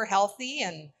as we're healthy,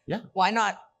 and why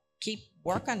not keep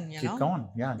working, keep going,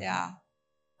 yeah.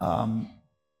 Yeah.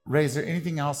 Ray, is there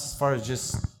anything else as far as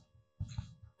just,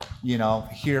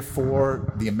 here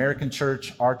for the American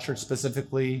church, our church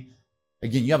specifically?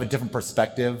 Again, you have a different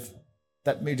perspective.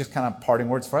 That may just kind of parting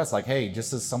words for us, like, hey,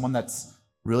 just as someone that's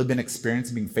really been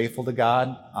experiencing being faithful to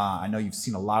God, I know you've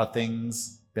seen a lot of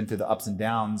things, been through the ups and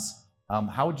downs.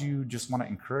 How would you just want to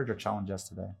encourage or challenge us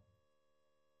today?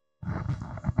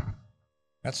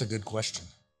 That's a good question.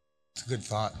 It's a good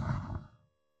thought.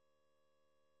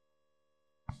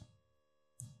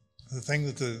 The thing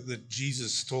that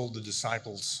Jesus told the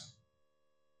disciples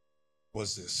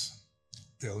was this: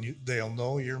 they'll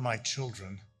know you're my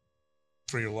children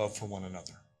for your love for one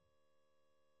another.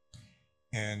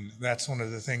 And that's one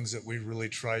of the things that we really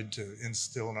tried to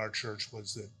instill in our church,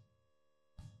 was that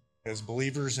as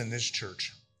believers in this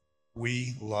church,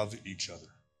 we love each other.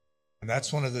 And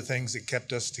that's one of the things that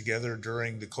kept us together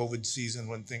during the COVID season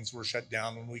when things were shut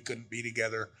down, when we couldn't be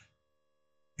together.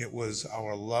 It was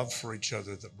our love for each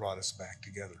other that brought us back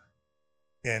together.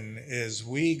 And as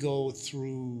we go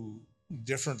through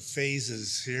different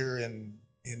phases here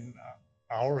in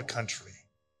our country,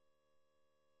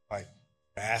 like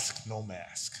mask, no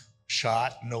mask,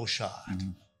 shot, no shot,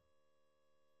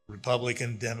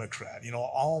 Republican, Democrat,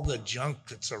 all the junk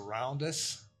that's around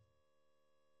us,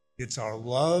 it's our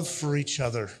love for each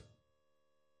other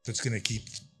that's going to keep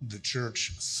the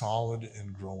church solid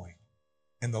and growing.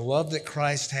 And the love that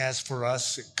Christ has for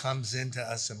us, it comes into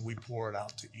us and we pour it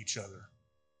out to each other.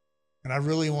 And I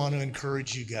really want to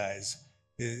encourage you guys,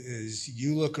 as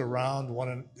you look around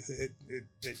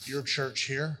at your church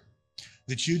here,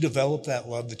 that you develop that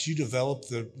love, that you develop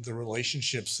the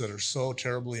relationships that are so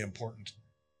terribly important,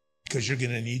 because you're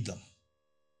going to need them.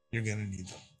 You're going to need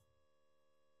them.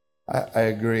 I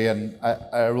agree, and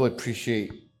I really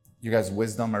appreciate you guys'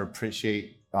 wisdom. I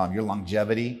appreciate your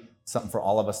longevity, something for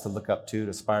all of us to look up to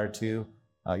aspire to,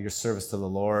 your service to the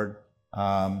Lord.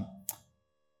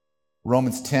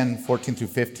 Romans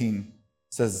 10:14-15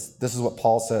 says, this is what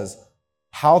Paul says,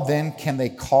 how then can they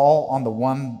call on the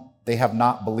one they have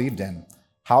not believed in?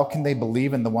 How can they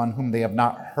believe in the one whom they have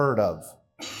not heard of?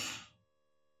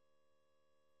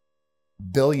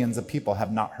 Billions of people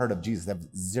have not heard of Jesus. They have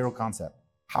zero concept.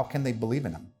 How can they believe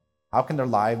in him? How can their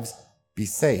lives be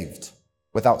saved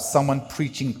without someone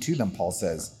preaching to them, Paul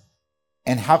says?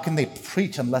 And how can they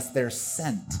preach unless they're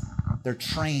sent? They're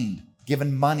trained,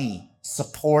 given money,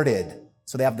 supported,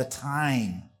 so they have the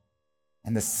time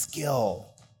and the skill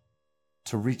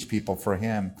to reach people for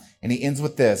him. And he ends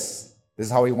with this. This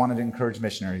is how he wanted to encourage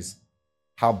missionaries.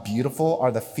 How beautiful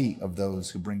are the feet of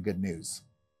those who bring good news.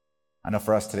 I know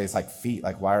for us today, it's like feet,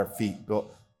 like why are feet?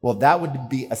 Well, that would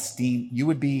be esteemed. You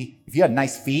would be, if you had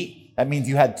nice feet, that means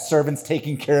you had servants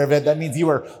taking care of it. That means you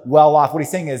were well off. What he's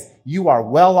saying is you are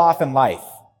well off in life.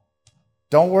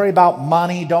 Don't worry about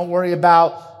money. Don't worry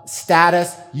about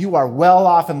status. You are well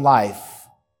off in life.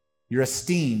 You're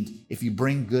esteemed if you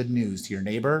bring good news to your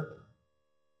neighbor,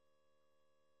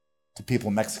 to people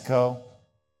in Mexico,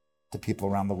 to people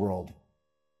around the world.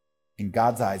 In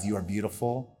God's eyes, you are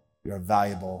beautiful, you are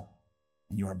valuable,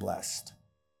 and you are blessed.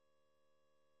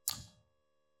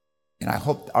 And I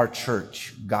hope our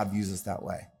church, God views us that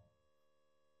way.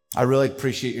 I really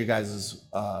appreciate your guys'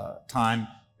 time,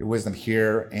 your wisdom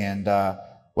here. And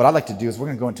what I'd like to do is we're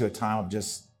going to go into a time of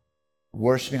just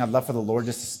worshiping. I'd love for the Lord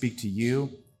just to speak to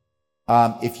you.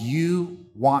 If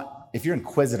you're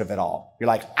inquisitive at all, you're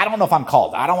like, I don't know if I'm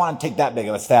called. I don't want to take that big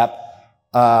of a step.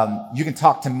 You can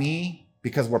talk to me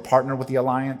because we're partnered with the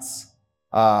Alliance.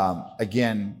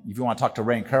 Again, if you want to talk to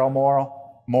Ray and Carol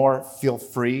more, feel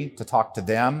free to talk to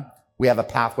them. We have a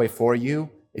pathway for you.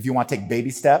 If you want to take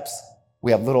baby steps, we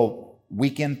have little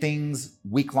weekend things,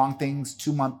 week-long things,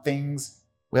 2-month things.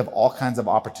 We have all kinds of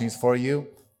opportunities for you.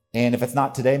 And if it's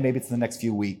not today, maybe it's the next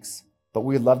few weeks. But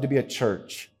we would love to be a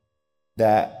church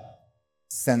that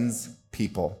sends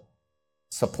people,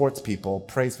 supports people,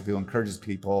 prays for people, encourages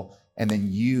people, and then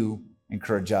you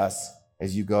encourage us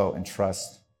as you go and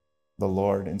trust the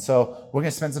Lord. And so we're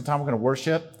going to spend some time, we're going to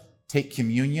worship, take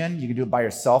communion. You can do it by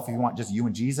yourself if you want just you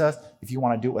and Jesus. If you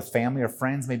want to do it with family or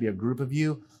friends, maybe a group of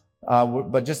you,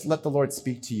 but just let the Lord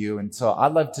speak to you. And so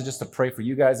I'd love to pray for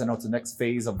you guys. I know it's the next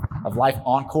phase of Life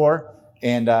Encore,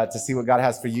 and to see what God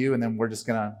has for you, and then we're just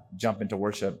going to jump into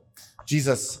worship.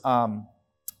 Jesus,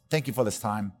 thank you for this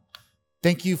time.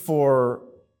 Thank you for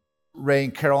Ray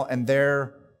and Carol and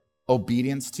their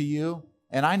obedience to you.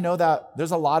 And I know that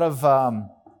there's a lot of,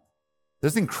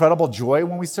 there's incredible joy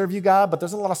when we serve you, God, but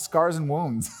there's a lot of scars and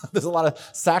wounds. There's a lot of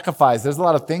sacrifice. There's a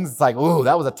lot of things. It's like, ooh,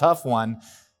 that was a tough one.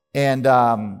 And,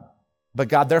 but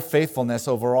God, their faithfulness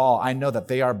overall, I know that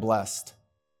they are blessed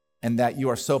and that you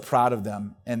are so proud of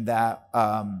them, and that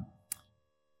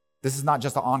this is not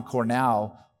just an encore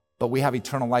now, but we have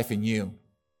eternal life in you.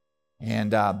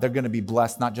 And they're going to be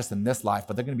blessed, not just in this life,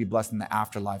 but they're going to be blessed in the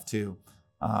afterlife too.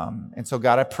 And so,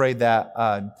 God, I pray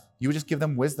that you would just give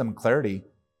them wisdom and clarity,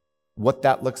 what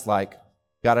that looks like.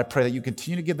 God, I pray that you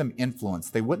continue to give them influence.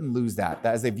 They wouldn't lose that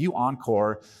as they view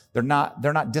Encore, they're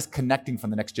not disconnecting from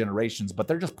the next generations, but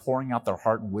they're just pouring out their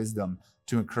heart and wisdom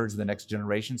to encourage the next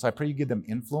generation. So I pray you give them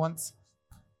influence,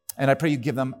 and I pray you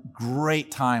give them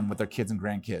great time with their kids and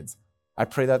grandkids. I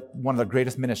pray that one of the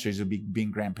greatest ministries would be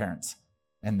being grandparents,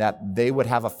 and that they would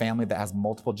have a family that has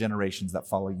multiple generations that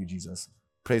follow you, Jesus.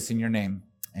 Praise in your name.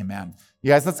 Amen. You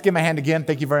guys, let's give them a hand again.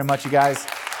 Thank you very much, you guys.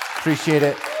 Appreciate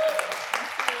it.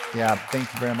 Yeah,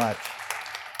 thank you very much.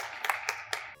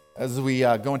 As we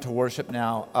go into worship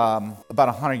now, about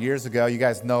 100 years ago, you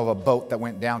guys know of a boat that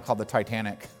went down called the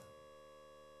Titanic.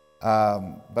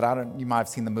 But you might have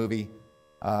seen the movie,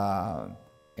 and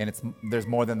there's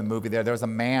more than the movie there. There was a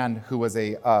man who was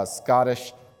a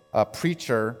Scottish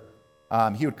preacher.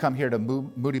 He would come here to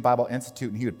Moody Bible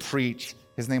Institute, and he would preach.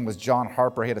 His name was John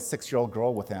Harper. He had a 6-year-old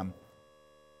girl with him.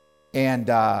 And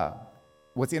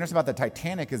what's interesting about the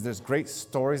Titanic is there's great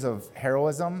stories of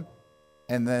heroism,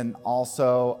 and then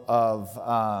also of,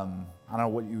 I don't know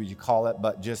what you call it,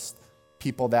 but just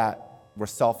people that were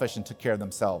selfish and took care of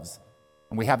themselves.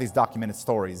 And we have these documented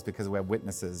stories because we have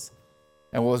witnesses.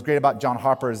 And what was great about John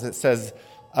Harper is it says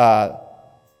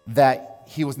that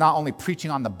he was not only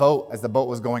preaching on the boat as the boat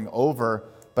was going over,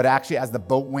 but actually as the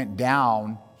boat went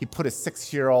down, he put his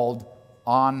 6-year-old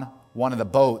on one of the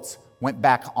boats, went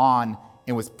back on,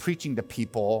 and was preaching to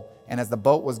people, and as the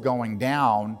boat was going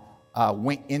down,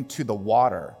 went into the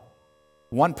water.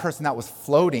 One person that was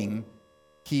floating,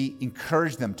 he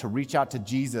encouraged them to reach out to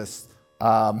Jesus.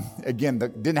 Again,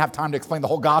 didn't have time to explain the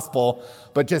whole gospel,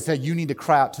 but just said, you need to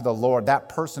cry out to the Lord. That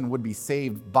person would be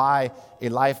saved by a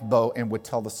lifeboat and would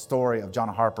tell the story of John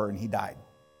Harper, and he died.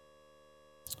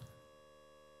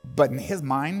 But in his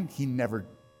mind, he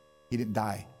didn't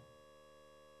die.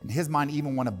 In his mind,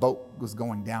 even when a boat was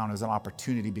going down, it was an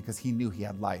opportunity because he knew he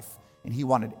had life. And he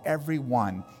wanted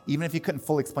everyone, even if he couldn't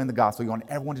fully explain the gospel, he wanted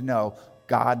everyone to know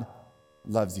God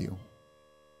loves you.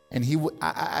 And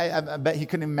I bet he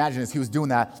couldn't imagine as he was doing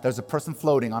that, there's a person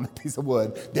floating on a piece of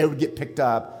wood. They would get picked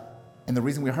up. And the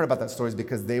reason we heard about that story is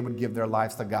because they would give their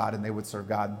lives to God and they would serve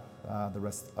God the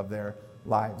rest of their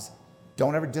lives.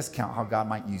 Don't ever discount how God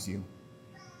might use you.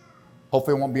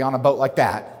 Hopefully it won't be on a boat like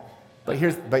that. But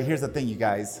here's the thing, you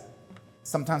guys.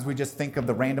 Sometimes we just think of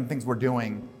the random things we're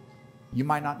doing. You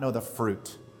might not know the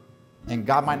fruit. And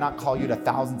God might not call you to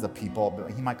thousands of people,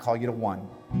 but he might call you to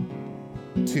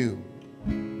 1, 2,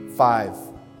 5,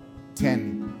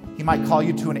 10. He might call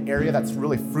you to an area that's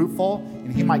really fruitful,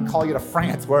 and he might call you to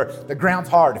France where the ground's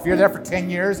hard. If you're there for 10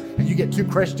 years and you get 2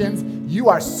 Christians, you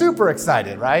are super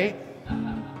excited, right?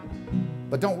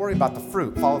 But don't worry about the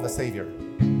fruit. Follow the Savior.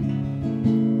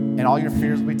 And all your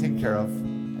fears will be taken care of,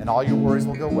 and all your worries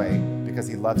will go away because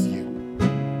he loves you,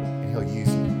 and he'll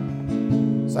use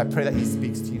you. So I pray that he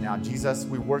speaks to you now. Jesus,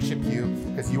 we worship you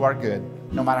because you are good.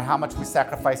 No matter how much we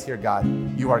sacrifice here, God,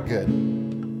 you are good.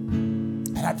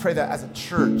 And I pray that as a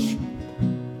church,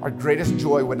 our greatest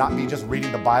joy would not be just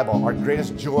reading the Bible. Our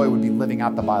greatest joy would be living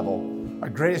out the Bible. Our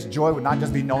greatest joy would not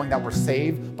just be knowing that we're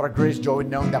saved, but our greatest joy would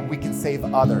be knowing that we can save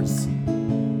others.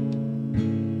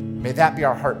 May that be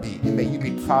our heartbeat, and may you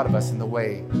be proud of us in the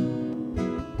way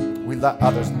we let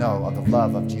others know of the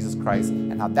love of Jesus Christ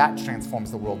and how that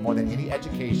transforms the world more than any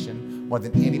education, more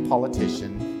than any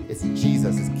politician. It's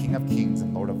Jesus as King of Kings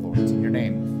and Lord of Lords. In your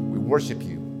name, we worship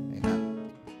you.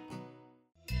 Amen.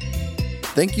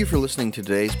 Thank you for listening to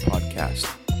today's podcast.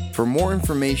 For more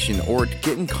information or to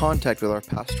get in contact with our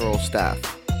pastoral staff,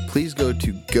 please go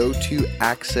to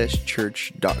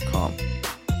gotoaccesschurch.com.